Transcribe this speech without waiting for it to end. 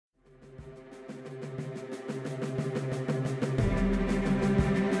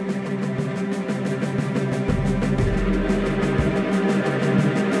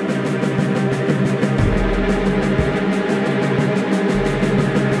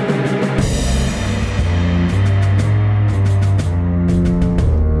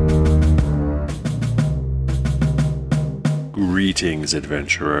Greetings,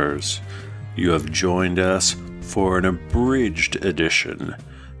 adventurers. You have joined us for an abridged edition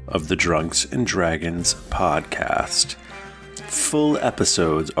of the Drunks and Dragons podcast. Full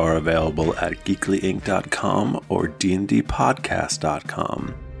episodes are available at geeklyinc.com or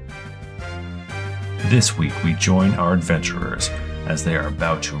dndpodcast.com. This week we join our adventurers as they are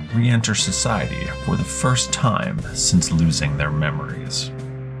about to re-enter society for the first time since losing their memories.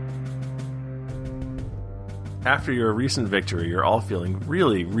 After your recent victory, you're all feeling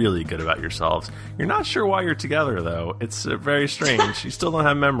really, really good about yourselves. You're not sure why you're together, though. It's very strange. You still don't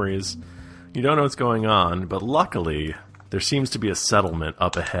have memories. You don't know what's going on, but luckily, there seems to be a settlement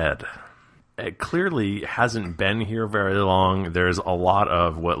up ahead. It clearly hasn't been here very long. There's a lot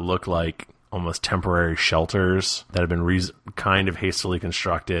of what look like almost temporary shelters that have been kind of hastily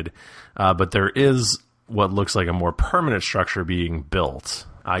constructed, but there is what looks like a more permanent structure being built.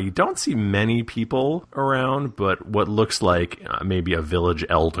 You don't see many people around, but what looks like maybe a village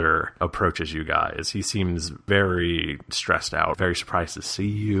elder approaches you guys. He seems very stressed out, very surprised to see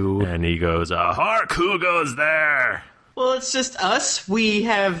you, and he goes, "Hark, who goes there?" Well, it's just us. We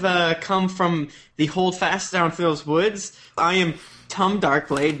have come from the Holdfast down through those woods. I am Tom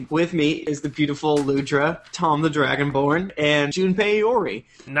Darkblade. With me is the beautiful Ludra, Tom the Dragonborn, and Junpei Iori.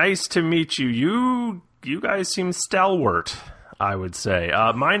 Nice to meet you. You guys seem stalwart, I would say.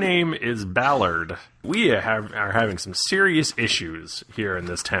 My name is Ballard. We are having some serious issues here in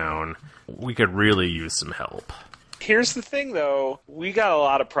this town. We could really use some help. Here's the thing, though. We got a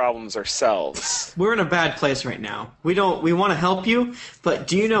lot of problems ourselves. We're in a bad place right now. We want to help you, but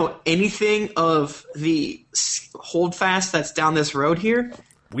do you know anything of the Holdfast that's down this road here?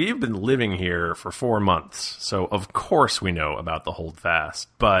 We've been living here for 4 months, so of course we know about the Holdfast,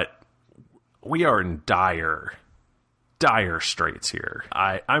 but we are in dire straits here.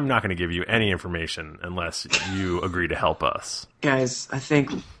 I'm not going to give you any information unless you agree to help us. Guys, I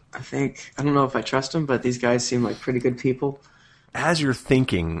don't know if I trust them, but these guys seem like pretty good people. As you're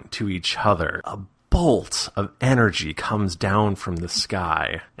thinking to each other, a bolt of energy comes down from the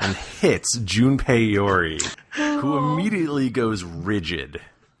sky and hits Junpei Iori, who immediately goes rigid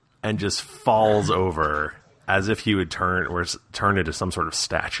and just falls over as if he would turn into some sort of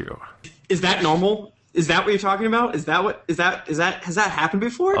statue. Is that normal? Is that what you're talking about? Has that happened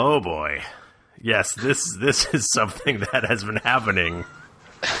before? Oh boy. Yes, this is something that has been happening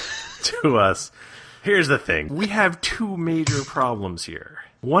to us. Here's the thing. We have two major problems here.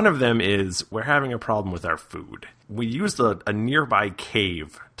 One of them is we're having a problem with our food. We used a nearby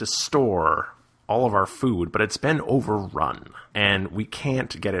cave to store all of our food, but it's been overrun, and we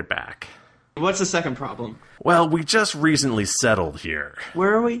can't get it back. What's the second problem? Well, we just recently settled here.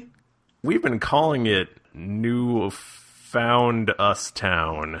 Where are we? We've been calling it New Found Us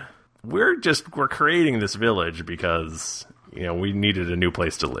Town. We're creating this village because, we needed a new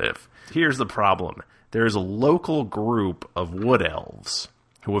place to live. Here's the problem. There's a local group of wood elves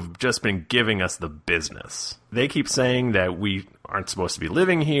who have just been giving us the business. They keep saying that we aren't supposed to be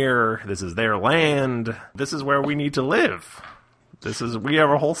living here. This is their land. This is where we need to live. We have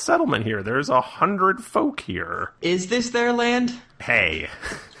a whole settlement here. There's 100 folk here. Is this their land? Hey.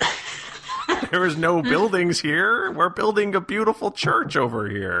 There is no buildings here. We're building a beautiful church over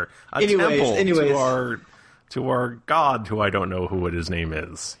here. A temple to our god, who I don't know who his name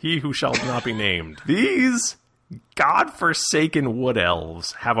is. He who shall not be named. These godforsaken wood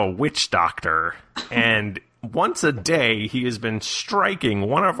elves have a witch doctor, and once a day he has been striking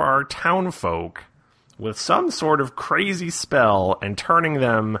one of our townfolk with some sort of crazy spell and turning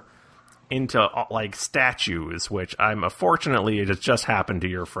them into, statues, which unfortunately, it has just happened to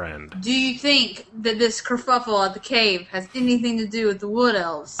your friend. Do you think that this kerfuffle at the cave has anything to do with the wood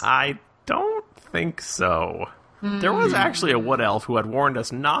elves? I don't think so. There was actually a wood elf who had warned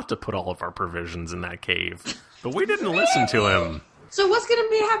us not to put all of our provisions in that cave, but we didn't listen to him. So what's going to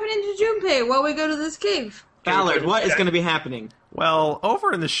be happening to Junpei while we go to this cave? Ballard, what is going to be happening? Well,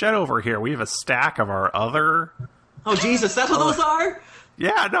 over in the shed over here, we have a stack of our other... Oh, Jesus, that's what those are?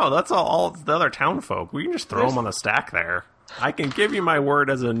 Yeah, no, that's all the other town folk. We can just throw them on the stack there. I can give you my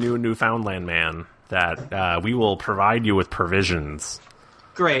word as a Newfoundland man that we will provide you with provisions.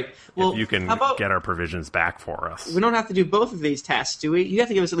 Great. Well, if you can get our provisions back for us. We don't have to do both of these tasks, do we? You have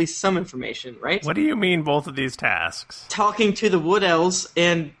to give us at least some information, right? What do you mean, both of these tasks? Talking to the wood elves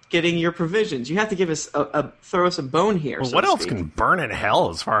and getting your provisions. You have to give us throw us a bone here. Well, wood elves can burn in hell,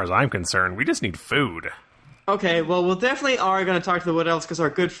 as far as I'm concerned. We just need food. Okay, well, we'll definitely are going to talk to the wood elves because our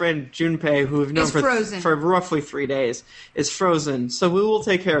good friend Junpei, who we've known for roughly 3 days, is frozen. So we will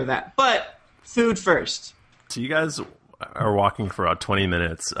take care of that. But food first. So you guys are walking for about 20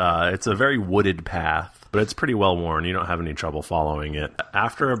 minutes. It's a very wooded path, but it's pretty well worn. You don't have any trouble following it.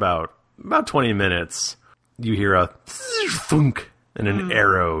 After about 20 minutes, you hear a thunk, and an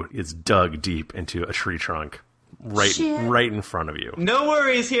arrow is dug deep into a tree trunk right in front of you. No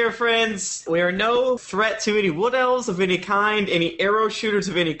worries here, friends. We are no threat to any wood elves of any kind, any arrow shooters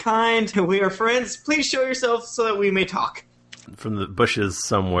of any kind. We are friends. Please show yourself so that we may talk. From the bushes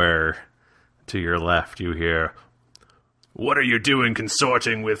somewhere to your left, you hear, "What are you doing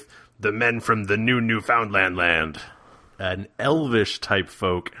consorting with the men from the Newfoundland land?" An elvish-type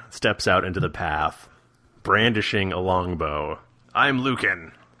folk steps out into the path, brandishing a longbow. "I'm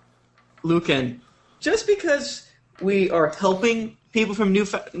Lucan." Lucan, just because we are helping people from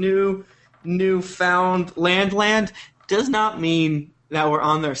Newfoundland does not mean that we're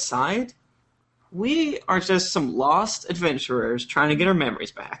on their side. We are just some lost adventurers trying to get our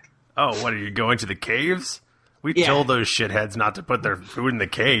memories back. Oh, what, are you going to the caves? We Yeah. told those shitheads not to put their food in the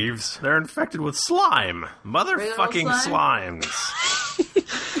caves. They're infected with slime. Motherfucking slimes.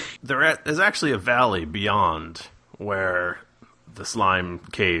 There's actually a valley beyond where the slime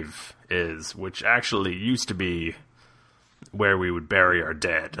cave is, which actually used to be where we would bury our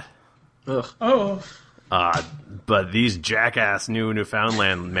dead. Ugh. Oh. But these jackass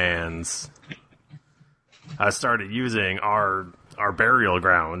Newfoundland mans started using our burial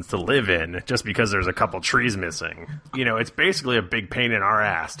grounds to live in just because there's a couple trees missing. You know, it's basically a big pain in our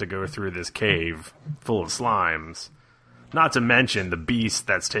ass to go through this cave full of slimes. Not to mention the beast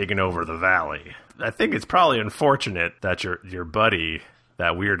that's taken over the valley. I think it's probably unfortunate that your buddy,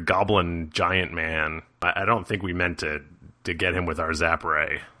 that weird goblin giant man, I don't think we meant to get him with our zap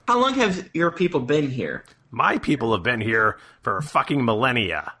ray. How long have your people been here? My people have been here for fucking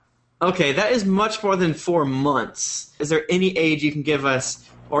millennia. Okay, that is much more than 4 months. Is there any age you can give us,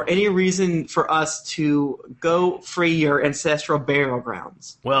 or any reason for us to go free your ancestral burial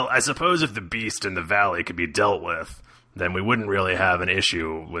grounds? Well, I suppose if the beast in the valley could be dealt with, then we wouldn't really have an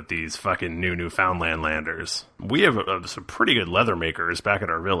issue with these fucking Newfoundland landers. We have some pretty good leather makers back at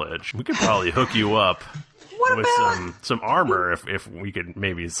our village. We could probably hook you up with some armor if we could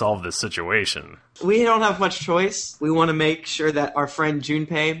maybe solve this situation. We don't have much choice. We want to make sure that our friend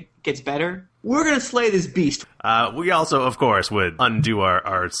Junpei gets better. We're going to slay this beast. We also, of course, would undo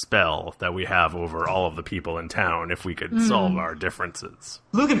our spell that we have over all of the people in town if we could solve our differences.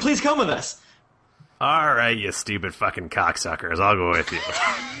 Lucan, please come with us. All right, you stupid fucking cocksuckers. I'll go with you.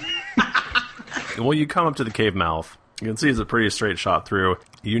 Well, you come up to the cave mouth. You can see it's a pretty straight shot through.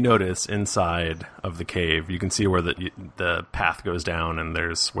 You notice inside of the cave, you can see where the path goes down, and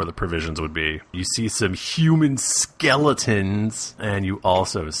there's where the provisions would be. You see some human skeletons, and you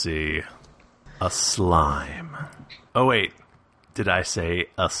also see a slime. Oh, wait. Did I say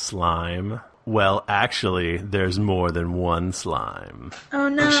a slime? Well, actually, there's more than one slime. Oh,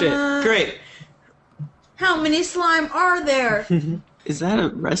 no. Oh, shit. Great. How many slime are there? Is that a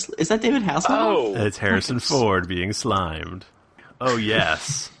wrestler? Is that David Hasselhoff? Oh, It's Harrison Ford being slimed. Oh,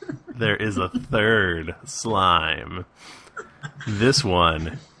 yes. There is a third slime. This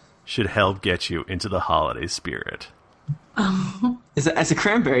one should help get you into the holiday spirit. It's a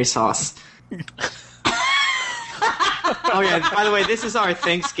cranberry sauce. Oh, yeah. By the way, this is our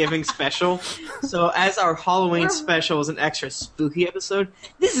Thanksgiving special. So, as our Halloween special is an extra spooky episode,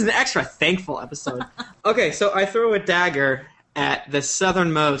 this is an extra thankful episode. Okay, so I throw a dagger at the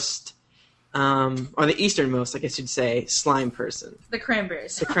southernmost, or the easternmost, I guess you'd say, slime person. The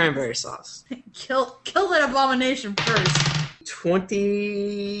cranberries. The cranberry sauce. Kill that abomination first.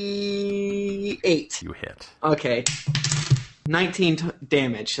 28. You hit. Okay. 19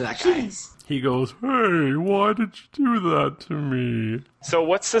 damage to that guy. Jeez. He goes, "Hey, why did you do that to me?" so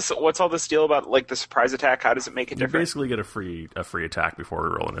what's all this deal about, like, the surprise attack? How does it make it You different? basically get a free attack before we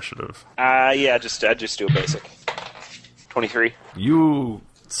roll initiative. Yeah, just do a basic. 23. You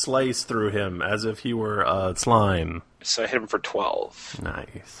slice through him as if he were a slime. So I hit him for 12.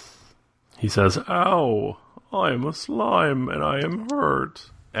 Nice. He says, "Ow, I am a slime and I am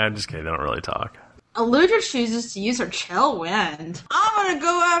hurt." I'm just kidding, they don't really talk. Eludra chooses to use her chill wind. I'm gonna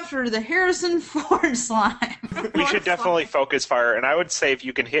go after the Harrison Ford slime. We should definitely focus fire, and I would say if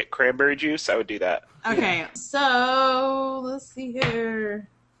you can hit cranberry juice, I would do that. Okay, so let's see here.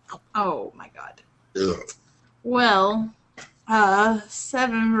 Oh my god. Well,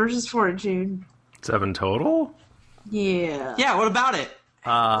 7 versus Fortitude. 7 total? Yeah. Yeah, what about it? Look,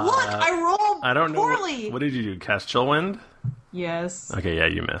 I rolled I don't know. poorly. What did you do? Cast Chill Wind? Yes. Okay, yeah,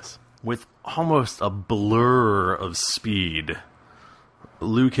 you miss. With almost a blur of speed,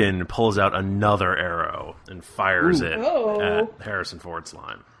 Lucan pulls out another arrow and fires it Oh. at Harrison Ford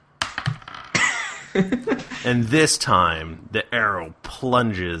slime. And this time, the arrow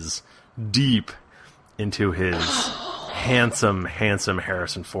plunges deep into his handsome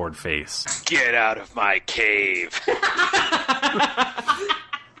Harrison Ford face. Get out of my cave.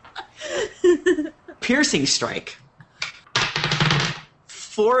 Piercing strike.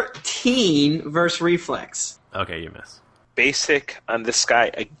 14 versus reflex. Okay, you miss. Basic on this guy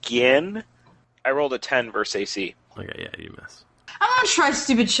again. I rolled a 10 versus AC. Okay, yeah, you miss. I'm gonna try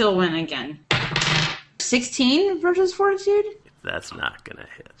stupid chill win again. 16 versus fortitude? That's not gonna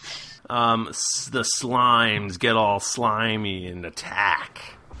hit. The slimes get all slimy and attack.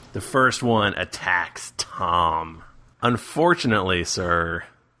 The first one attacks Tom. Unfortunately, sir,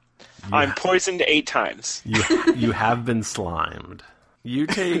 I'm poisoned 8 times. you have been slimed. You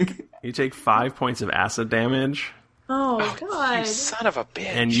take 5 points of acid damage, Oh, God. You son of a bitch.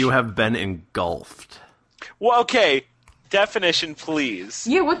 and you have been engulfed. Well, okay. Definition, please.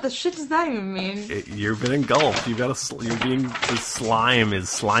 Yeah, what the shit does that even mean? You've been engulfed. The slime is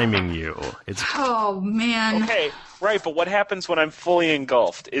sliming you. It's Oh, man. Okay, right, but what happens when I'm fully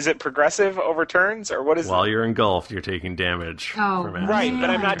engulfed? Is it progressive over turns, or what is while you're engulfed, you're taking damage Oh, from acid. Right, but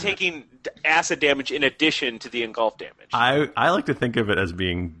I'm not taking acid damage in addition to the engulf damage. I like to think of it as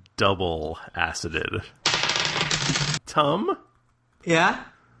being double acided. Tom, Yeah?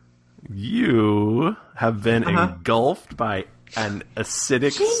 you have been engulfed by an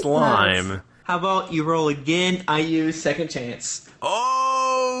acidic Jesus. slime. How about you roll again? I use second chance.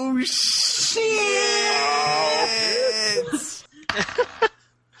 Oh, shit!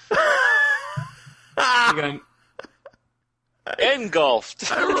 You're going,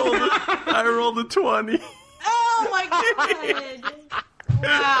 Engulfed. I rolled a 20. Oh, my God.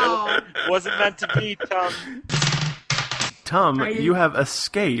 Wow. Wasn't meant to be, Tom. Tom, you have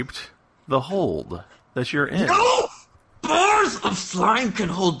escaped the hold that you're in. bars of slime can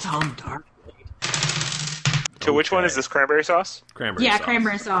hold Tom Dark. To which one is this cranberry sauce? Cranberry Yeah, sauce.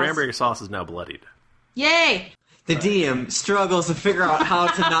 cranberry sauce. Cranberry sauce is now bloodied. Yay. The DM struggles to figure out how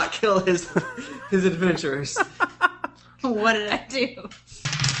to not kill his adventurers. What did I do?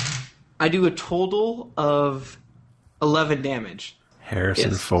 I do a total of 11 damage. Harrison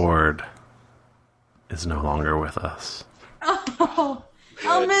Yes. Ford is no longer with us. Oh,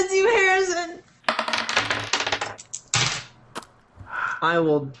 I'll miss you, Harrison. I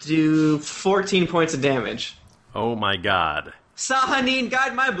will do 14 points of damage. Oh my god. Sahanin,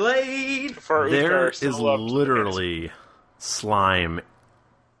 guide my blade! For There Uthgar, is still up to literally slime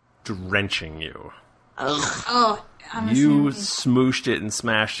drenching you. Oh, I'm You assuming. smooshed it and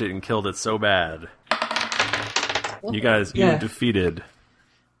smashed it and killed it so bad. You guys, Yeah. you defeated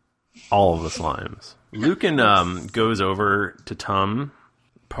all of the slimes. Lucan goes over to Tum.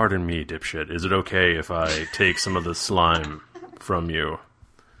 Pardon me, dipshit. Is it okay if I take some of the slime from you?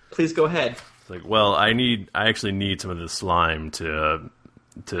 Please go ahead. It's like, well, I actually need some of this slime to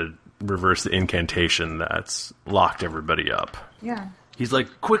reverse the incantation that's locked everybody up. Yeah. He's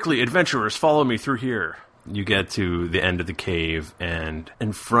like, quickly, adventurers, follow me through here. You get to the end of the cave, and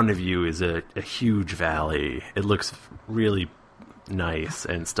in front of you is a huge valley. It looks really nice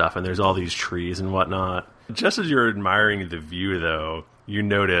and stuff, and there's all these trees and whatnot. Just as you're admiring the view, though, you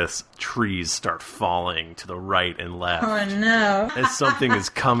notice trees start falling to the right and left. Oh, no. As something is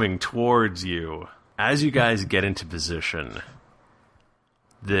coming towards you. As you guys get into position,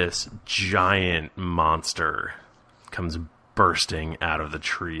 this giant monster comes bursting out of the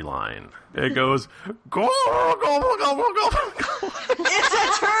tree line. It goes, go, go, go, go, go, go. It's a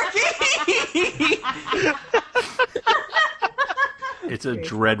turkey! It's a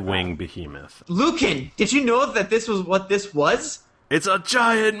dreadwing behemoth. Lucan, did you know that this was what this was? It's a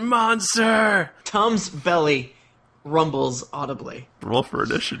giant monster! Tom's belly rumbles audibly. Roll for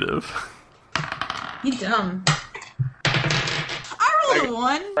initiative. You dumb. I rolled a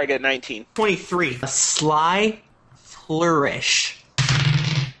 1. I get 19. 23. A sly flourish.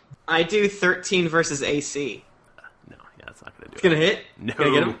 I do 13 versus AC. No, yeah, that's not going to It's do gonna hit? it.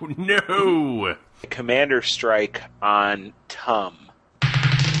 Gonna get him? No! Commander strike on Tum.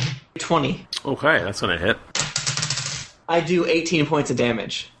 20. Okay, that's going to hit. I do 18 points of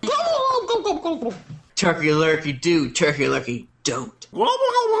damage. Turkey lurkey do, turkey lurkey don't.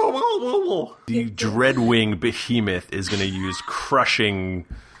 The dreadwing behemoth is going to use crushing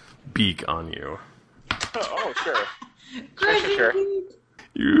beak on you. Oh, sure. Sure.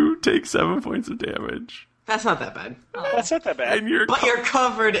 You take 7 points of damage. That's not that bad. That's not that bad. And you're But you're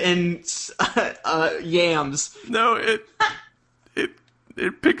covered in yams. no,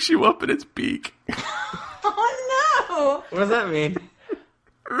 it picks you up in its beak. Oh, no. What does that mean?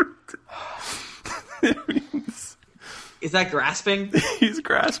 It means Is that grasping? he's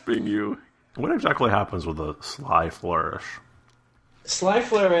grasping you. What exactly happens with a sly flourish? Sly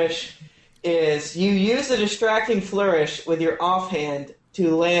flourish is you use a distracting flourish with your offhand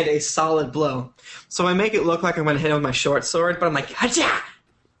to land a solid blow. So I make it look like I'm going to hit him with my short sword, but I'm like, hacha!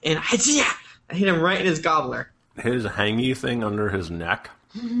 And hacha! I hit him right in his gobbler. His hangy thing under his neck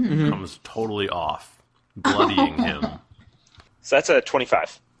comes totally off, bloodying him. So that's a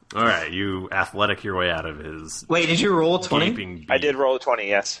 25. All right, you athletic your way out of his... Wait, did you roll 20? gaping beak. I did roll a 20,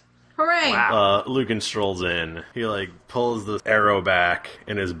 yes. Hooray! Lucan strolls in. He, pulls the arrow back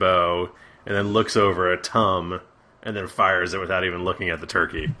in his bow, and then looks over at Tum, and then fires it without even looking at the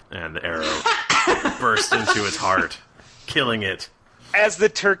turkey. And the arrow bursts into its heart, killing it. As the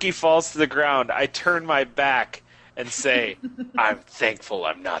turkey falls to the ground, I turn my back and say, I'm thankful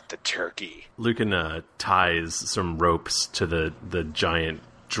I'm not the turkey. Lucan ties some ropes to the giant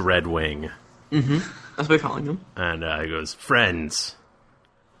dreadwing. Mm-hmm. That's what we're calling him. And he goes, friends,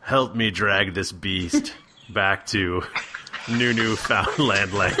 help me drag this beast back to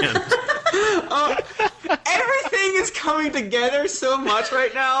Newfoundland land. Everything is coming together so much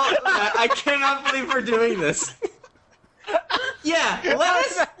right now that I cannot believe we're doing this. Yeah, let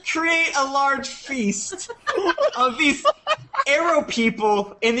us create a large feast of these arrow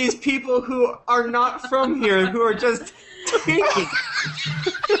people and these people who are not from here, who are just taking.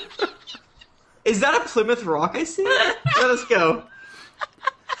 Is that a Plymouth Rock I see? Let us go.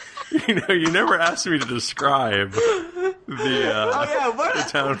 You never asked me to describe the the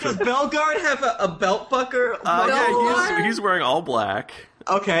town. Does Belgard have a belt buckler? Yeah, he's wearing all black.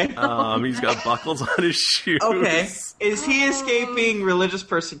 Okay. He's got buckles on his shoes. Okay. Is he escaping religious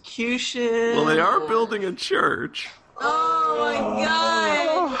persecution? Well, they are building a church. Oh my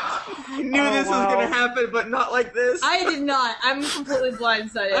god! I knew this was going to happen, but not like this. I did not. I'm completely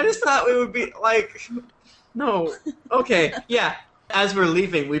blindsided. I just thought we would be like... No. Okay, yeah. As we're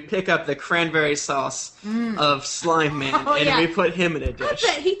leaving, we pick up the cranberry sauce of Slime Man, and we put him in a dish. I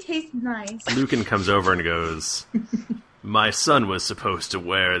bet he tastes nice. Lucan comes over and goes, my son was supposed to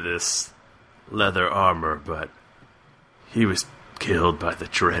wear this leather armor, but he was killed by the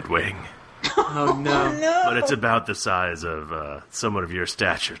Dreadwing. Oh, no. But it's about the size of someone of your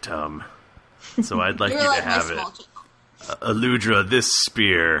stature, Tom. So I'd like you to have it. Aludra, this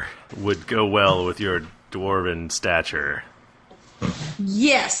spear would go well with your dwarven stature.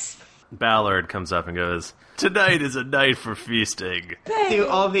 Yes. Ballard comes up and goes, tonight is a night for feasting. Do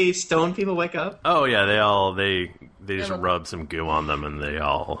all the stone people wake up? Oh yeah, they just rub some goo on them and they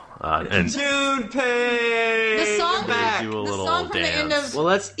all and Junpei! The song back. do a The little song from the end dance. of- Well,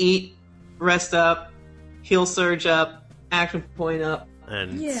 let's eat, rest up, heal surge up, action point up.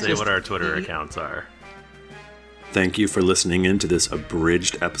 And Yeah. say what our Twitter accounts are. Thank you for listening in to this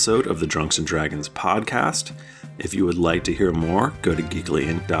abridged episode of the Drunks and Dragons podcast. If you would like to hear more, go to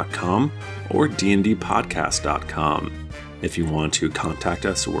geeklyinc.com or dndpodcast.com. If you want to contact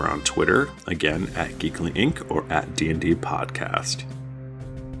us, we're on Twitter, again, at geeklyinc or at DnD Podcast.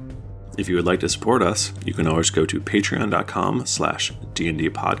 If you would like to support us, you can always go to patreon.com/DnD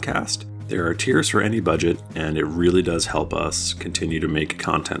Podcast. There are tiers for any budget, and it really does help us continue to make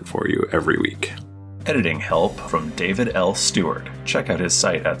content for you every week. Editing help from David L. Stewart. Check out his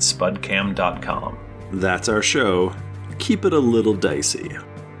site at spudcam.com. That's our show. Keep it a little dicey.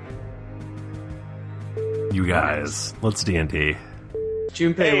 You guys, let's D&D.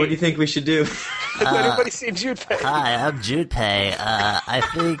 Junpei, what do you think we should do? Anybody seen Junpei? Hi, I'm Junpei. I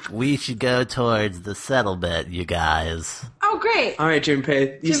think we should go towards the settlement, you guys. Oh, great. All right,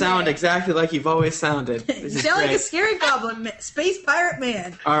 Junpei, you Junpei. sound exactly like you've always sounded. This You is sound like a great. scary goblin, space pirate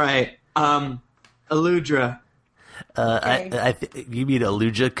man. All right, Aludra. You mean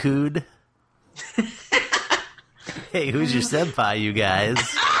Aluja-kun? Hey, who's your senpai, you guys?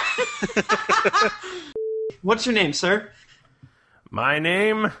 What's your name, sir? My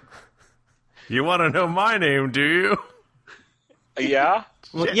name? You want to know my name, do you? Yeah?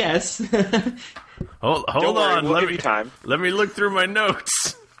 Well, yes. Hold Don't worry, on, we'll give you time. let me look through my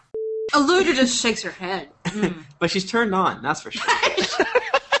notes. Aludra just shakes her head. But she's turned on, that's for sure.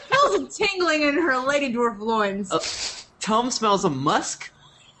 Feels a tingling in her lady dwarf loins. Tom smells of musk.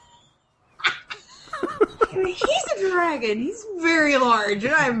 He's a dragon. He's very large,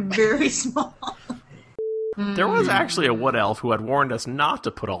 and I'm very small. There was actually a wood elf who had warned us not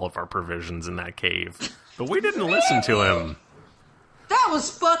to put all of our provisions in that cave, but we didn't listen to him. That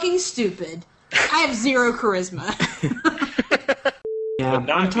was fucking stupid. I have 0 charisma. Yeah, Not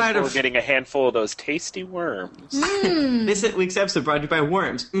I'm tired before of... getting a handful of those tasty worms. This week's episode brought to you by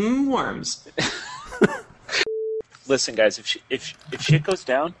worms. Worms. Listen, guys, if shit goes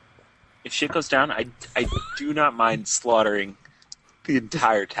down, I do not mind slaughtering the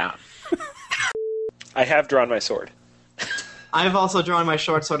entire town. I have drawn my sword. I've also drawn my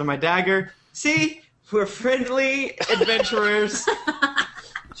short sword and my dagger. See? We're friendly adventurers.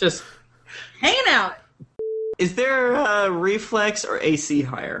 Just Hanging out. Is there a reflex or AC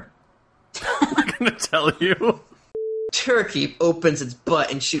higher? I'm going to tell you. Turkey opens its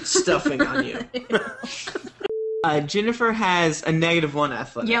butt and shoots stuffing on you. Jennifer has a -1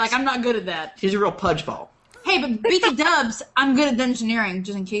 athletics. Yeah, like I'm not good at that. She's a real pudge ball. Hey, but beat the dubs. I'm good at dungeoneering,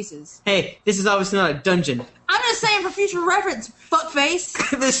 just in cases. Hey, this is obviously not a dungeon. I'm just saying for future reference,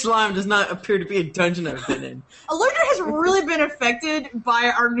 fuckface. This slime does not appear to be a dungeon I've been in. Aludra has really been affected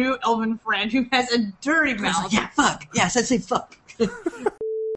by our new elven friend who has a dirty mouth. Yeah, fuck. Yes, I'd say fuck.